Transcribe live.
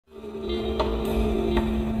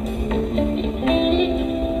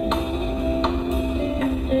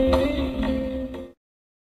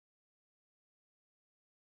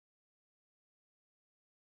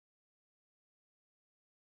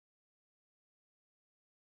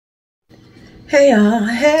Hey y'all,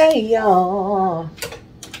 hey y'all.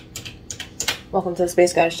 Welcome to the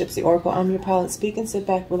Space Goddess Gypsy Oracle. I'm your pilot speaking. Sit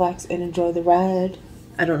back, relax, and enjoy the ride.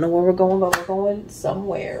 I don't know where we're going, but we're going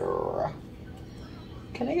somewhere.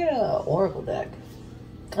 Can I get an Oracle deck?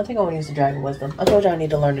 I think I want to use the Dragon Wisdom. I told you I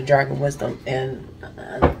need to learn the Dragon Wisdom, and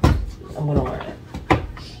I'm going to learn it.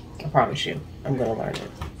 I promise you, I'm going to learn it.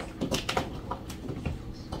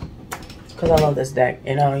 Because I love this deck,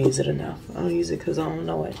 and I don't use it enough. I don't use it because I don't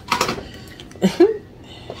know it.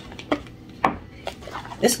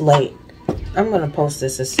 It's late. I'm going to post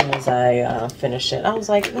this as soon as I finish it. I was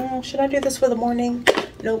like, should I do this for the morning?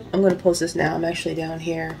 Nope, I'm going to post this now. I'm actually down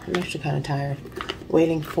here. I'm actually kind of tired.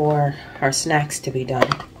 Waiting for our snacks to be done.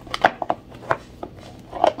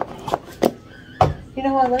 You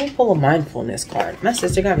know what? Let me pull a mindfulness card. My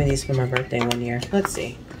sister got me these for my birthday one year. Let's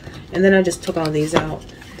see. And then I just took all these out.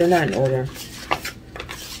 They're not in order.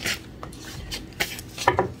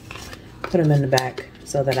 Put them in the back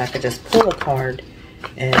so that I could just pull a card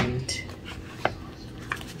and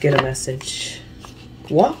get a message.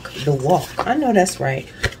 Walk the walk. I know that's right.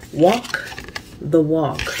 Walk the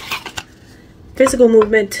walk. Physical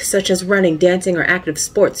movement such as running, dancing, or active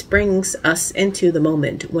sports brings us into the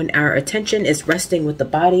moment when our attention is resting with the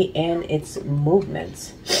body and its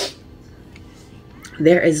movements.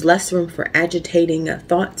 There is less room for agitating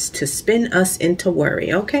thoughts to spin us into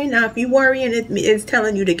worry. Okay, now if you worry and it's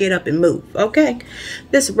telling you to get up and move, okay?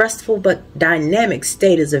 This restful but dynamic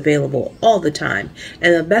state is available all the time.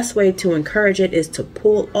 And the best way to encourage it is to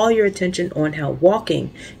pull all your attention on how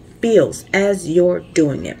walking feels as you're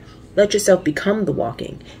doing it. Let yourself become the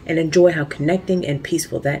walking and enjoy how connecting and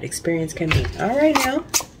peaceful that experience can be. All right, now.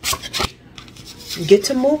 Get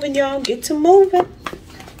to moving, y'all. Get to moving.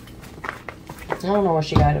 I don't know where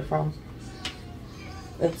she got it from.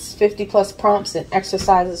 It's 50 plus prompts and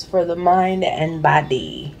exercises for the mind and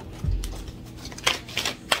body.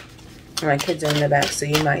 My kids are in the back, so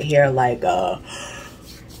you might hear like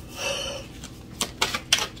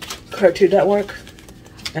Cartoon Network.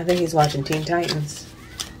 I think he's watching Teen Titans.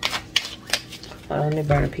 Hold on, let me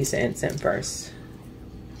burn a piece of incense first.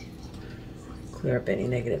 Clear up any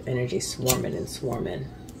negative energy swarming and swarming.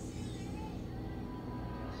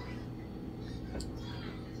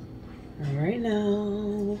 All right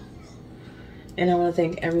now. And I want to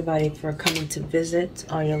thank everybody for coming to visit.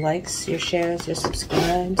 All your likes, your shares, your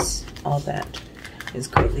subscribes, all that is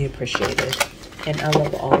greatly appreciated. And I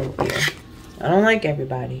love all of you. I don't like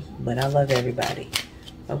everybody, but I love everybody.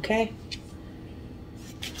 Okay?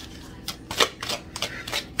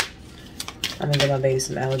 I'm going to give my baby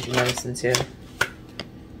some allergy medicine too.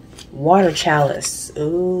 Water chalice.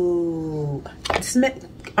 Ooh.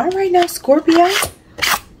 All right now, Scorpio.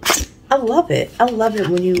 I love it. I love it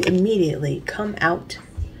when you immediately come out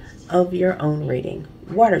of your own reading.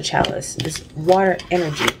 Water chalice is water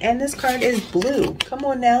energy. And this card is blue. Come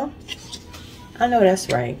on now. I know that's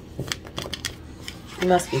right. You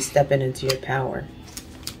must be stepping into your power.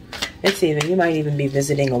 You might even be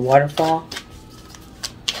visiting a waterfall.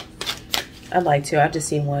 I'd like to. I just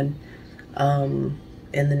seen one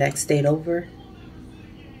in the next state over.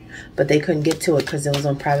 But they couldn't get to it because it was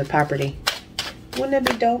on private property. Wouldn't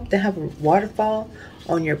that be dope to have a waterfall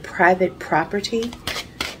on your private property?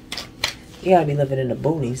 You gotta be living in the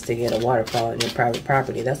boonies to get a waterfall on your private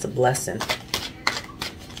property. That's a blessing.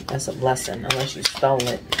 That's a blessing, unless you stole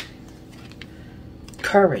it.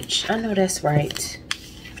 Courage. I know that's right.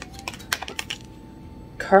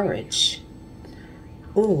 Courage.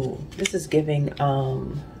 Ooh, this is giving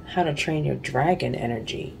how to train your dragon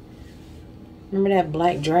energy. Remember that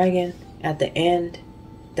black dragon at the end?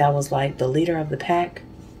 That was like the leader of the pack.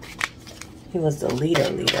 He was the leader.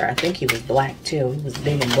 I think he was black too. He was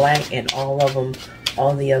big and black, and all of them,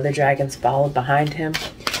 all the other dragons followed behind him.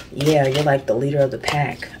 Yeah, you're like the leader of the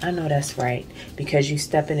pack. I know that's right. Because you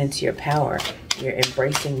stepping into your power. You're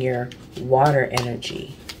embracing your water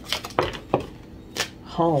energy.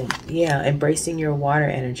 Home. Yeah, embracing your water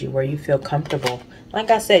energy where you feel comfortable. Like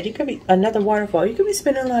I said, you could be another waterfall. You could be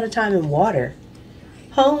spending a lot of time in water.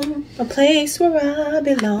 Home, a place where I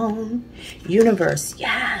belong. Universe,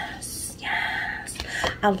 yes, yes.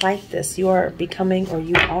 I like this. You are becoming, or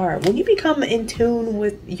you are. When you become in tune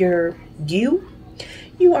with you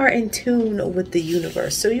are in tune with the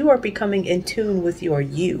universe. So you are becoming in tune with your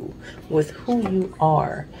you, with who you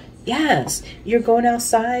are. Yes, you're going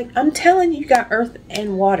outside. I'm telling you, you got earth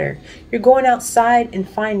and water. You're going outside and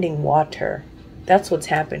finding water. That's what's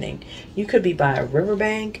happening. You could be by a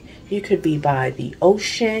riverbank. You could be by the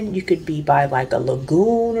ocean. You could be by like a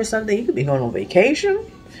lagoon or something. You could be going on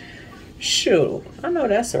vacation. Shoot, I know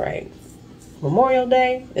that's right. Memorial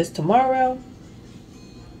Day is tomorrow.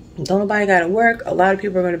 Don't nobody got to work. A lot of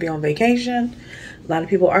people are going to be on vacation. A lot of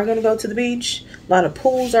people are going to go to the beach. A lot of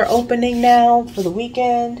pools are opening now for the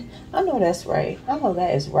weekend. I know that's right. I know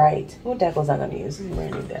that is right. What deck was I going to use? This is a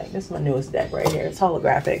brand new deck. This is my newest deck right here. It's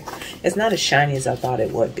holographic. It's not as shiny as I thought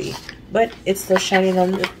it would be, but it's still shiny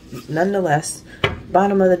nonetheless.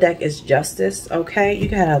 Bottom of the deck is Justice. Okay, you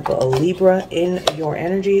can have a Libra in your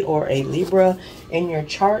energy or a Libra in your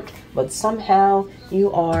chart, but somehow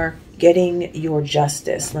you are getting your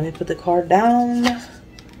justice. Let me put the card down.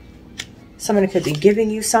 Somebody could be giving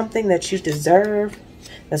you something that you deserve,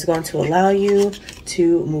 that's going to allow you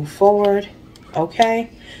to move forward. Okay,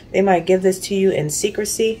 they might give this to you in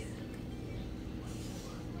secrecy,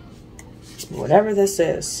 whatever this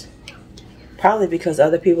is. Probably because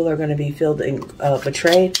other people are going to be feeling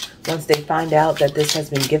betrayed once they find out that this has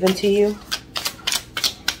been given to you.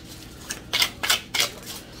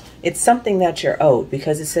 It's something that you're owed,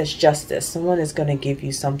 because it says justice. Someone is going to give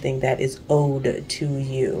you something that is owed to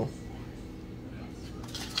you.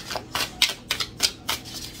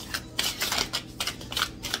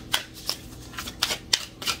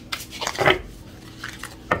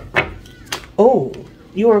 Oh,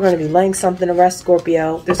 you are going to be laying something to rest,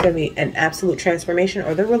 Scorpio. There's going to be an absolute transformation,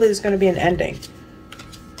 or there really is going to be an ending.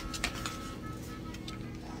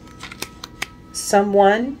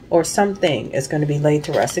 Someone or something is going to be laid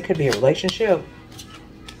to rest. It could be a relationship.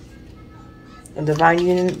 A divine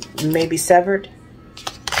union may be severed.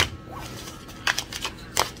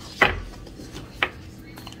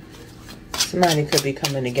 Somebody could be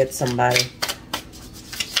coming to get somebody.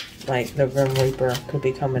 Like the Grim Reaper could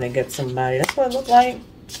be coming to get somebody. That's what it looked like.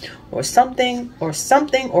 Or something, or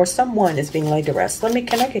someone is being laid to rest. Can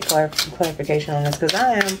I get clarification on this? Because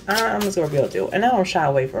I'm a Scorpio too, and I don't shy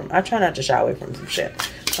away from. I try not to shy away from some shit.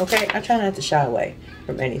 Okay, I try not to shy away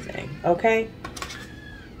from anything. Okay,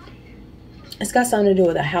 it's got something to do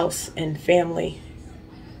with a house and family.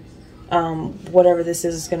 Whatever this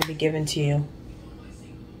is going to be given to you.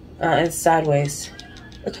 It's sideways.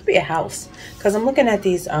 It could be a house, because I'm looking at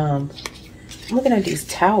these. I'm looking at these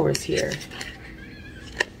towers here.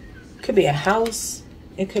 It could be a house.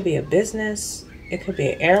 It could be a business. It could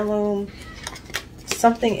be an heirloom.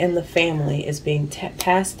 Something in the family is being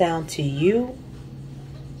passed down to you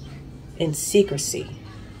in secrecy.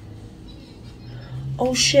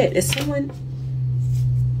 Oh shit! Is someone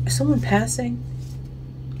passing?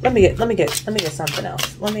 Let me get something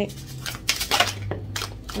else. Let me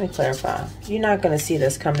clarify. You're not going to see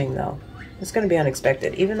this coming though. It's going to be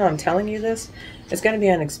unexpected. Even though I'm telling you this, it's going to be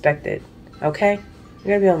unexpected. Okay?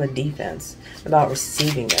 You're going to be on the defense about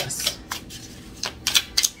receiving this.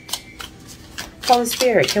 Holy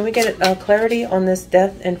Spirit, can we get clarity on this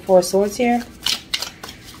Death and Four of Swords here?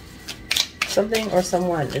 Something or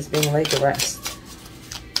someone is being laid to rest.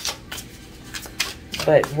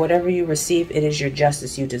 But whatever you receive, it is your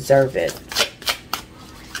justice. You deserve it.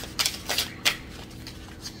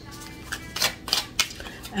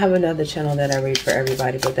 I have another channel that I read for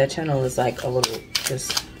everybody, but that channel is like a little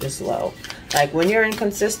just low. Like when you're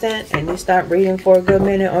inconsistent and you stop reading for a good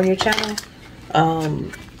minute on your channel,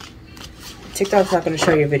 TikTok's not going to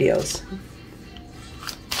show your videos.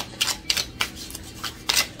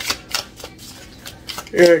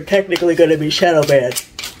 You're technically going to be shadow banned.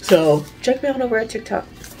 So check me out over at TikTok.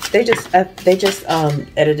 They just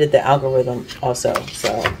edited the algorithm also,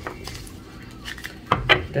 so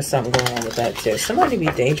there's something going on with that too. Somebody be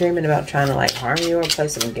daydreaming about trying to like harm you or play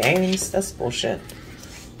some games. That's bullshit.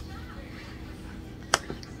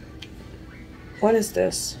 What is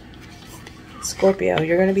this? Scorpio,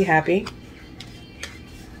 you're going to be happy.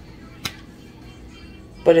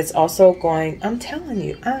 But it's also going, I'm telling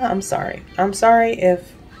you, I'm sorry. I'm sorry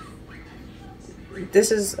if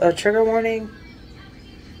this is a trigger warning.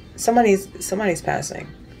 Somebody's passing.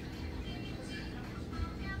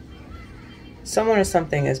 Someone or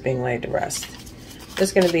something is being laid to rest.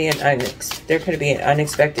 There's going to be there could be an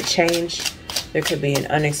unexpected change. There could be an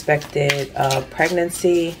unexpected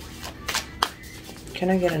pregnancy. Can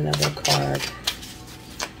I get another card?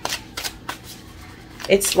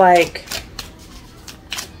 It's like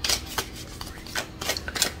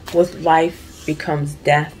with life becomes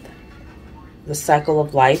death. The cycle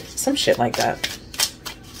of life. Some shit like that.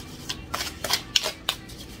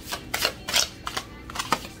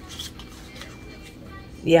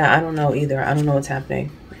 Yeah, I don't know either. I don't know what's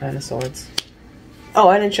happening. Nine of Swords. Oh,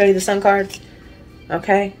 I didn't show you the Sun card.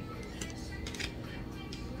 Okay.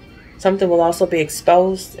 Something will also be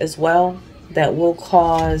exposed as well that will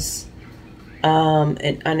cause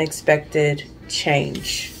an unexpected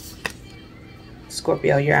change.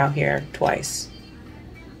 Scorpio, you're out here twice.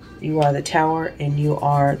 You are the Tower and you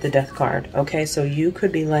are the Death card. Okay, so you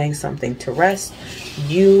could be laying something to rest.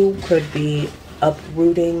 You could be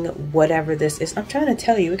uprooting whatever this is. I'm trying to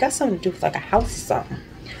tell you, it got something to do with like a house or something.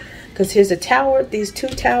 Because here's a tower, these two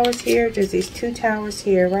towers here. There's these two towers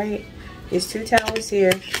here, right? These two towers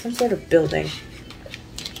here. Some sort of building.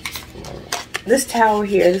 This tower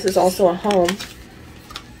here, this is also a home.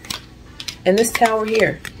 And this tower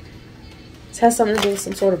here, this has something to do with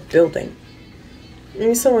some sort of building.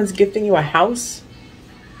 Maybe someone's gifting you a house.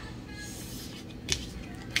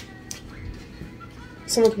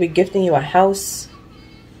 Someone could be gifting you a house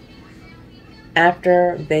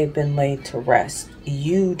after they've been laid to rest.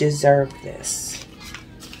 You deserve this.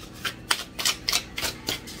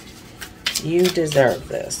 You deserve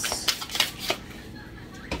this.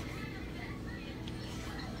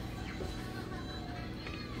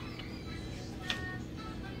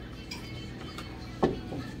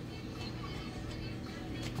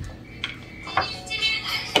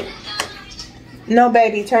 No,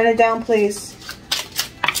 baby, turn it down, please.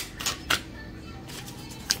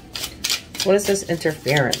 What is this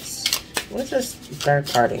interference? What is this third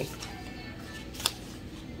party?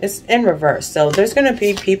 It's in reverse. So there's going to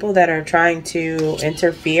be people that are trying to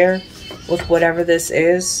interfere with whatever this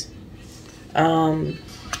is. I don't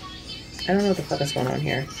know what the fuck is going on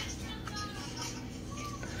here.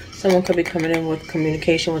 Someone could be coming in with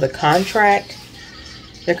communication with a contract.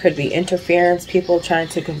 There could be interference. People trying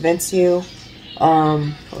to convince you. Hold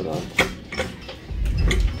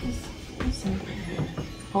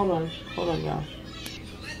on. Hold on, y'all.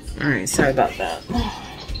 Alright, sorry about that.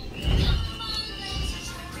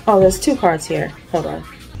 Oh, there's two cards here. Hold on.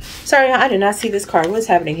 Sorry, I did not see this card. What's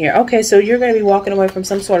happening here? Okay, so you're going to be walking away from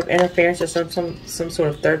some sort of interference or some sort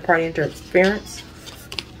of third-party interference.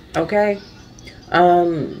 Okay?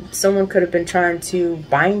 Someone could have been trying to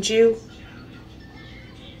bind you.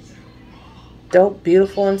 Dope,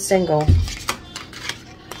 beautiful, and single.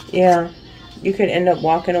 Yeah, you could end up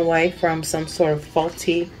walking away from some sort of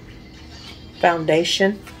faulty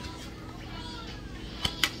foundation.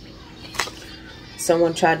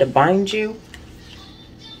 Someone tried to bind you.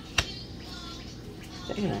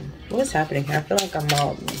 Damn, what is happening here? I feel like I'm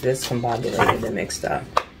all discombobulated and mixed up.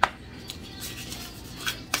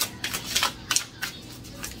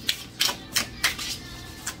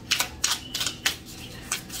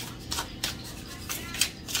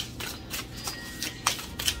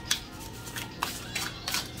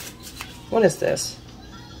 What is this?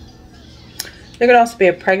 There could also be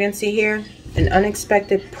a pregnancy here, an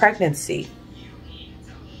unexpected pregnancy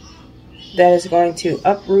that is going to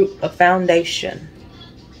uproot a foundation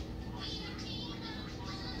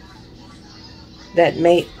that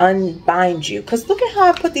may unbind you. Because look at how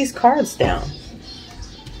I put these cards down.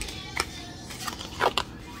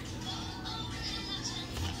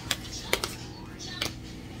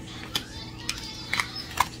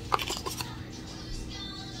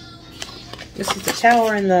 This is the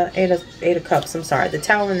Tower and the Eight of Cups. I'm sorry. The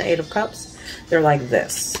Tower and the Eight of Cups, they're like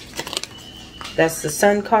this. That's the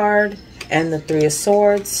Sun card and the Three of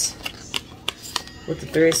Swords. With the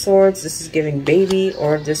Three of Swords, this is giving baby,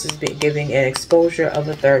 or this is giving an exposure of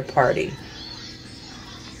a third party,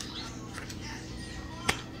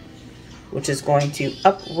 which is going to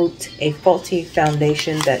uproot a faulty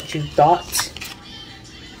foundation that you thought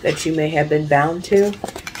that you may have been bound to.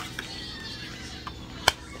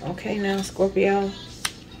 Okay, now, Scorpio.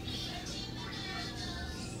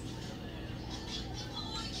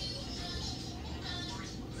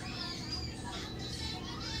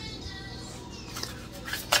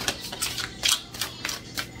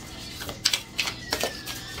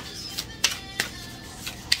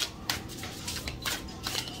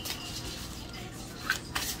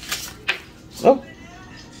 Oh.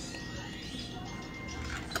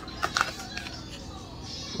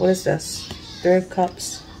 What is this? Three of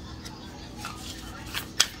Cups.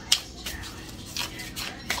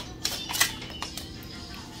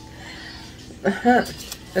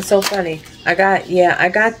 That's so funny. I got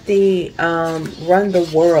the Run the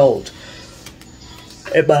World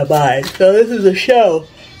in my mind. So this is a show.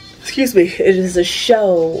 Excuse me. It is a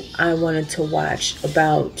show I wanted to watch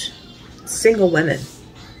about single women.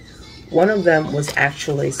 One of them was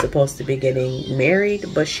actually supposed to be getting married,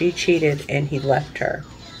 but she cheated and he left her.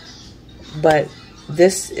 But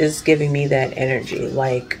this is giving me that energy,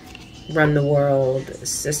 like Run the World,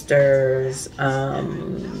 Sisters,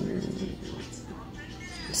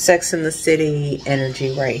 Sex in the City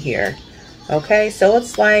energy right here. Okay, so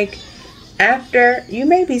it's like after, you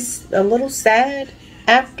may be a little sad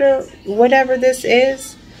after whatever this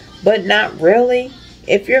is, but not really.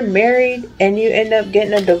 If you're married and you end up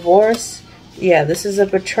getting a divorce, Yeah, this is a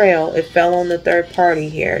betrayal. It fell on the third party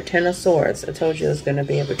here. 10 of Swords. I told you it was going to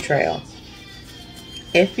be a betrayal.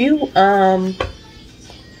 If you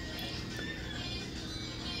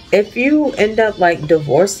end up like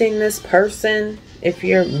divorcing this person, if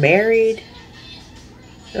you're married,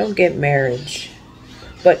 don't get marriage.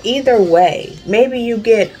 But either way, maybe you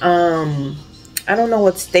get I don't know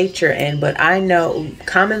what state you're in, but I know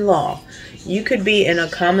common law. You could be in a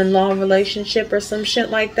common law relationship or some shit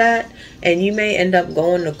like that, and you may end up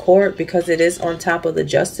going to court because it is on top of the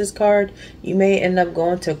Justice card. You may end up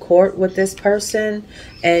going to court with this person,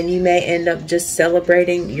 and you may end up just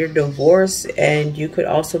celebrating your divorce, and you could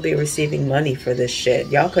also be receiving money for this shit.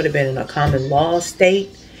 Y'all could have been in a common law state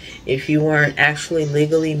if you weren't actually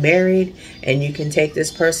legally married, and you can take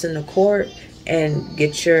this person to court and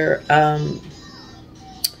get your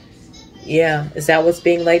yeah, is that what's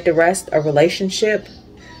being laid to rest? A relationship?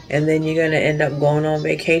 And then you're going to end up going on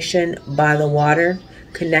vacation by the water,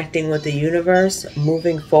 connecting with the universe,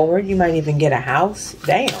 moving forward. You might even get a house.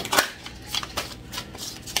 Damn.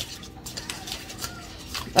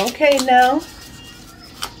 Okay, now.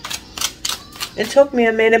 It took me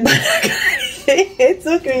a minute, but I got it. It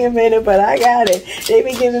took me a minute, but I got it. They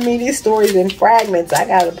be giving me these stories in fragments. I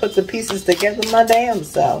got to put the pieces together my damn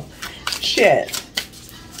self. Shit.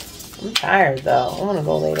 I'm tired though. I want to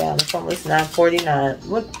go lay down. It's almost 9:49.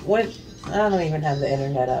 What? I don't even have the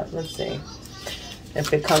internet up. Let's see.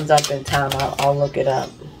 If it comes up in time, I'll look it up.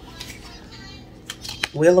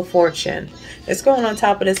 Wheel of Fortune. It's going on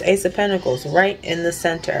top of this Ace of Pentacles, right in the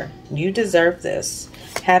center. You deserve this.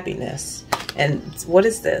 Happiness. And what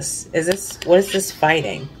is this? What is this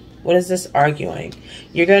fighting? What is this arguing?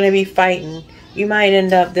 You're going to be fighting. You might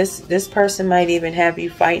end up, this person might even have you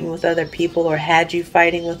fighting with other people, or had you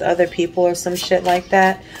fighting with other people or some shit like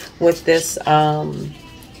that with this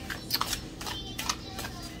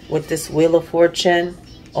Wheel of Fortune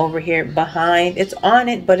over here behind. It's on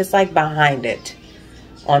it, but it's like behind it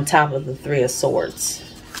on top of the Three of Swords.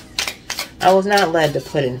 I was not led to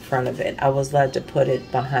put in front of it. I was led to put it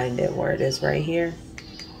behind it where it is right here.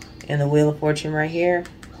 And the Wheel of Fortune right here.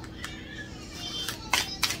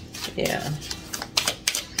 Yeah.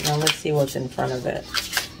 Now let's see what's in front of it.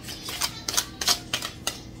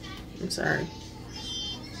 I'm sorry.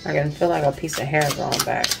 I can feel like a piece of hair growing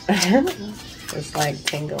back. It's like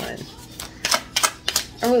tingling.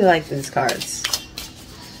 I really like these cards.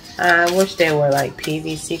 I wish they were like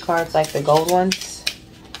PVC cards, like the gold ones.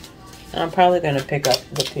 I'm probably going to pick up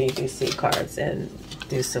the PVC cards and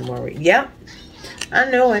do some more. Yep. I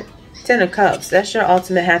knew it. 10 of Cups. That's your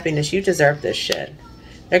ultimate happiness. You deserve this shit.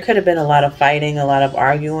 There could have been a lot of fighting, a lot of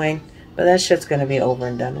arguing, but that shit's going to be over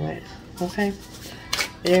and done with. Okay?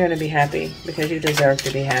 And you're going to be happy because you deserve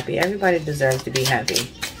to be happy. Everybody deserves to be happy.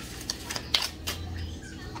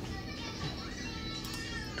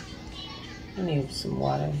 I need some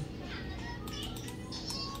water.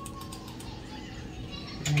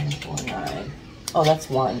 949. Oh, that's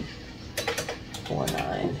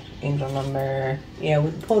 149. Angel number. Yeah,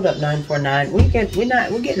 we pulled up 949. We get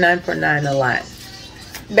 949 a lot.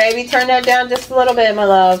 Baby, turn that down just a little bit, my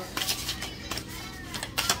love.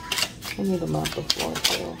 I need them off the floor,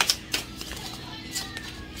 too.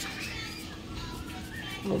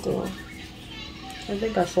 I do. I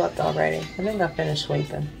think I swept already. I think I finished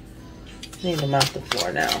sweeping. I need them off the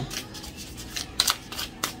floor now.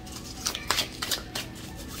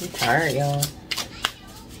 I'm tired, y'all.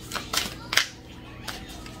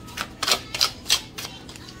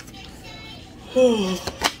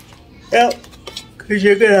 Yep. Because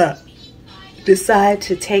you're going to decide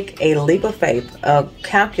to take a leap of faith, a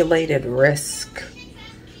calculated risk.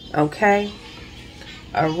 Okay?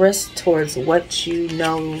 A risk towards what you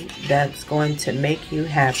know that's going to make you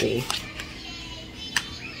happy.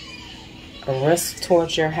 A risk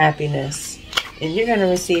towards your happiness. And you're going to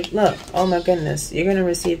receive, look, oh my goodness, you're going to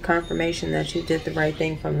receive confirmation that you did the right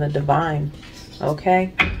thing from the divine.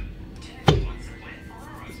 Okay?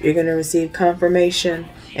 You're going to receive confirmation,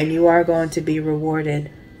 and you are going to be rewarded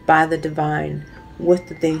by the divine with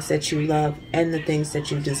the things that you love and the things that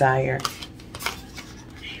you desire.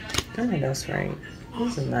 Oh, that's right.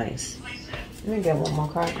 This is nice. Let me get one more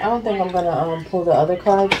card. I don't think I'm going to pull the other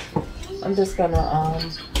cards. I'm just going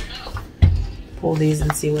to pull these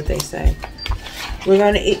and see what they say. We're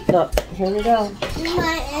going to eat. Look, here we go. And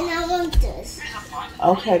I want this.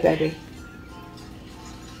 Okay, baby.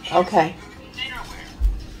 Okay.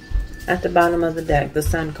 At the bottom of the deck, the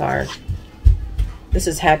Sun card. This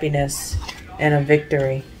is happiness and a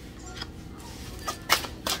victory.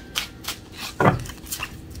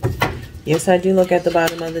 Yes, I do look at the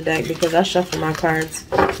bottom of the deck because I shuffle my cards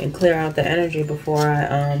and clear out the energy before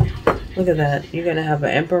I Look at that. You're going to have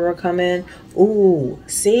an emperor come in. Ooh,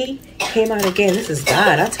 see? Came out again. This is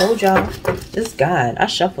God. I told y'all. This is God. I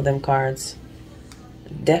shuffled them cards.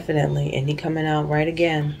 Definitely. And he coming out right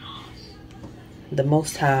again. The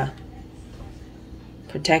Most High.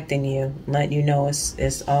 Protecting you. Letting you know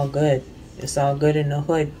it's all good. It's all good in the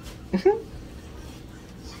hood.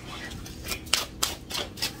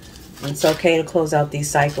 It's okay to close out these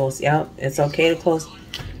cycles. Yep. It's okay to close.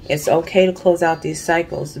 It's okay to close out these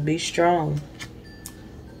cycles. Be strong.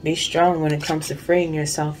 Be strong when it comes to freeing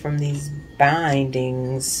yourself from these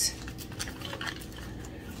bindings.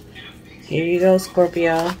 Here you go,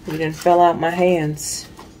 Scorpio. You didn't fill out my hands.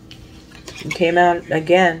 You came out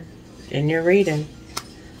again in your reading.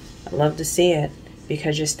 I love to see it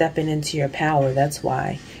because you're stepping into your power. That's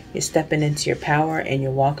why. You're stepping into your power and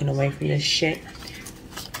you're walking away from this shit.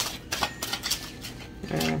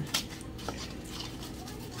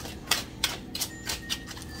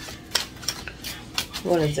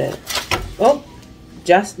 What is it? Oh,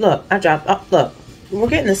 just look. I dropped. Oh, look. We're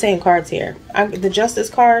getting the same cards here. The Justice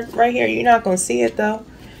card right here. You're not going to see it though.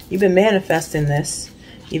 You've been manifesting this.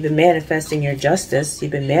 You've been manifesting your justice.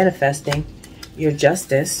 You've been manifesting your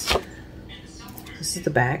justice. This is the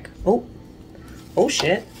back. Oh, oh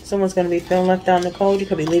shit. Someone's going to be feeling left out in the cold. You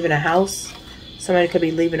could be leaving a house. Somebody could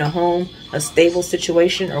be leaving a home, a stable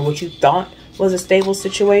situation, or what you thought was a stable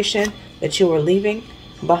situation that you were leaving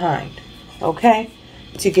behind. Okay?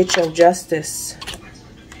 To get your justice.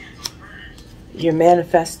 You're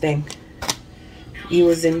manifesting. You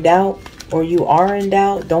was in doubt, or you are in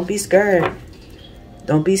doubt. Don't be scared.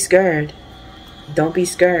 Don't be scared. Don't be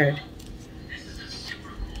scared.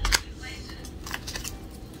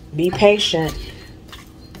 Be patient.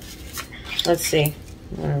 Let's see.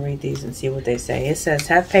 I'm going to read these and see what they say. It says,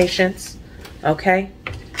 have patience. Okay?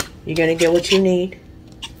 You're going to get what you need.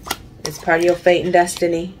 It's part of your fate and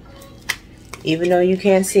destiny. Even though you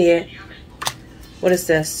can't see it. What is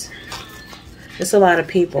this? It's a lot of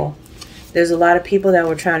people. There's a lot of people that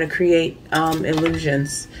were trying to create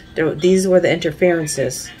illusions. These were the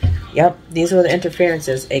interferences. Yep, these were the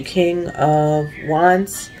interferences. A King of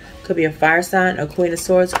Wands could be a fire sign. A Queen of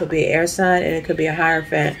Swords could be an air sign. And it could be a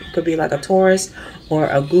Hierophant. It could be like a Taurus or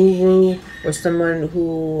a guru or someone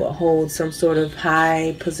who holds some sort of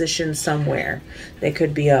high position somewhere. They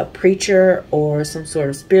could be a preacher or some sort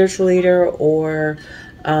of spiritual leader, or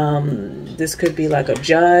this could be like a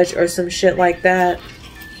judge or some shit like that.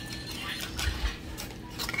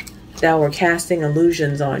 That were casting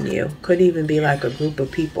illusions on you. Could even be like a group of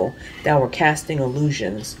people that were casting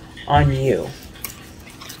illusions on you.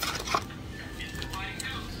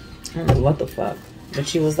 I don't know what the fuck. But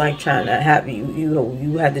she was like trying to have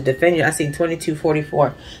you had to defend you. I see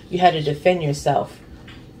 2244. You had to defend yourself.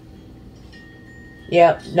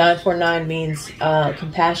 Yep, 949 means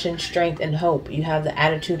compassion, strength, and hope. You have the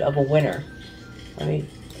attitude of a winner. I mean,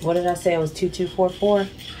 what did I say? It was 2244.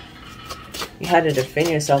 You had to defend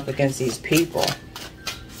yourself against these people.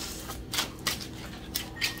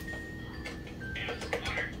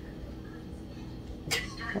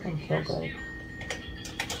 I don't feel good.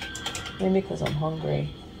 Maybe because I'm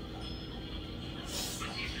hungry.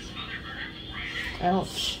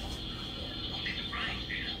 Ouch.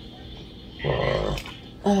 Whoa.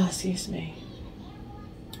 Oh, excuse me.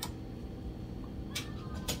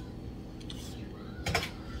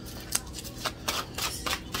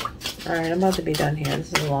 Alright, I'm about to be done here.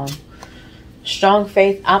 This is long. Strong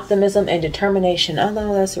faith, optimism, and determination. I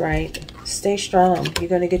know that's right. Stay strong. You're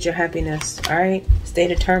going to get your happiness. Alright? Stay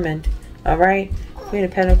determined. Alright? Queen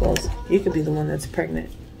of Pentacles. You could be the one that's pregnant.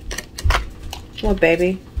 Come on,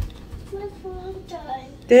 baby. My phone died.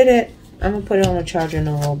 Did it? I'm going to put it on a charger in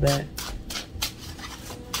a little bit.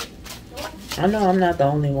 I know I'm not the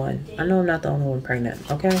only one. I know I'm not the only one pregnant.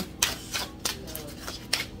 Okay?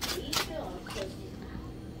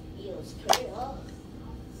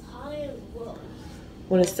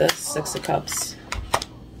 What is this? Six of Cups.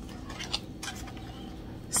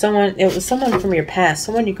 It was someone from your past.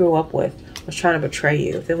 Someone you grew up with was trying to betray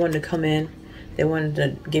you. If they wanted to come in, they wanted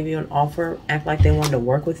to give you an offer, act like they wanted to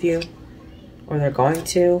work with you, or they're going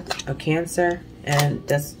to, a Cancer, and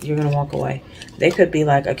you're going to walk away. They could be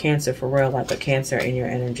like a Cancer for real, like a Cancer in your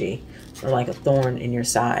energy, or like a thorn in your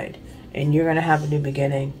side. And you're going to have a new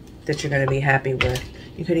beginning that you're going to be happy with.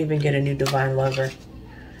 You could even get a new divine lover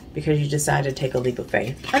because you decided to take a leap of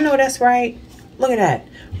faith. I know that's right. Look at that.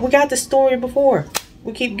 We got the story before.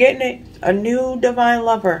 We keep getting it. A new divine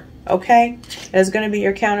lover. Okay? That's going to be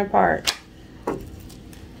your counterpart.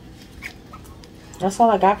 That's all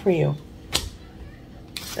I got for you.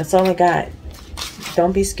 That's all I got.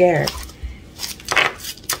 Don't be scared.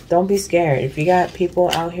 Don't be scared. If you got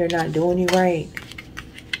people out here not doing you right,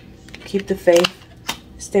 keep the faith.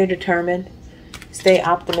 Stay determined. Stay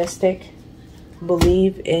optimistic.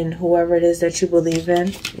 Believe in whoever it is that you believe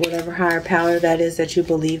in. Whatever higher power that is that you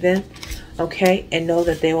believe in. Okay? And know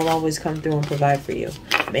that they will always come through and provide for you.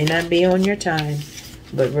 May not be on your time.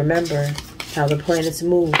 But remember how the planets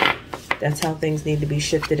move. That's how things need to be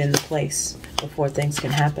shifted into place before things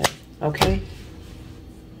can happen. Okay?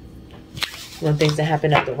 You want things to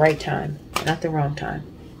happen at the right time. Not the wrong time.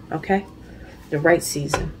 Okay? The right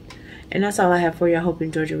season. And that's all I have for you. I hope you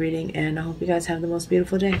enjoyed your reading. And I hope you guys have the most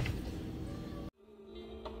beautiful day.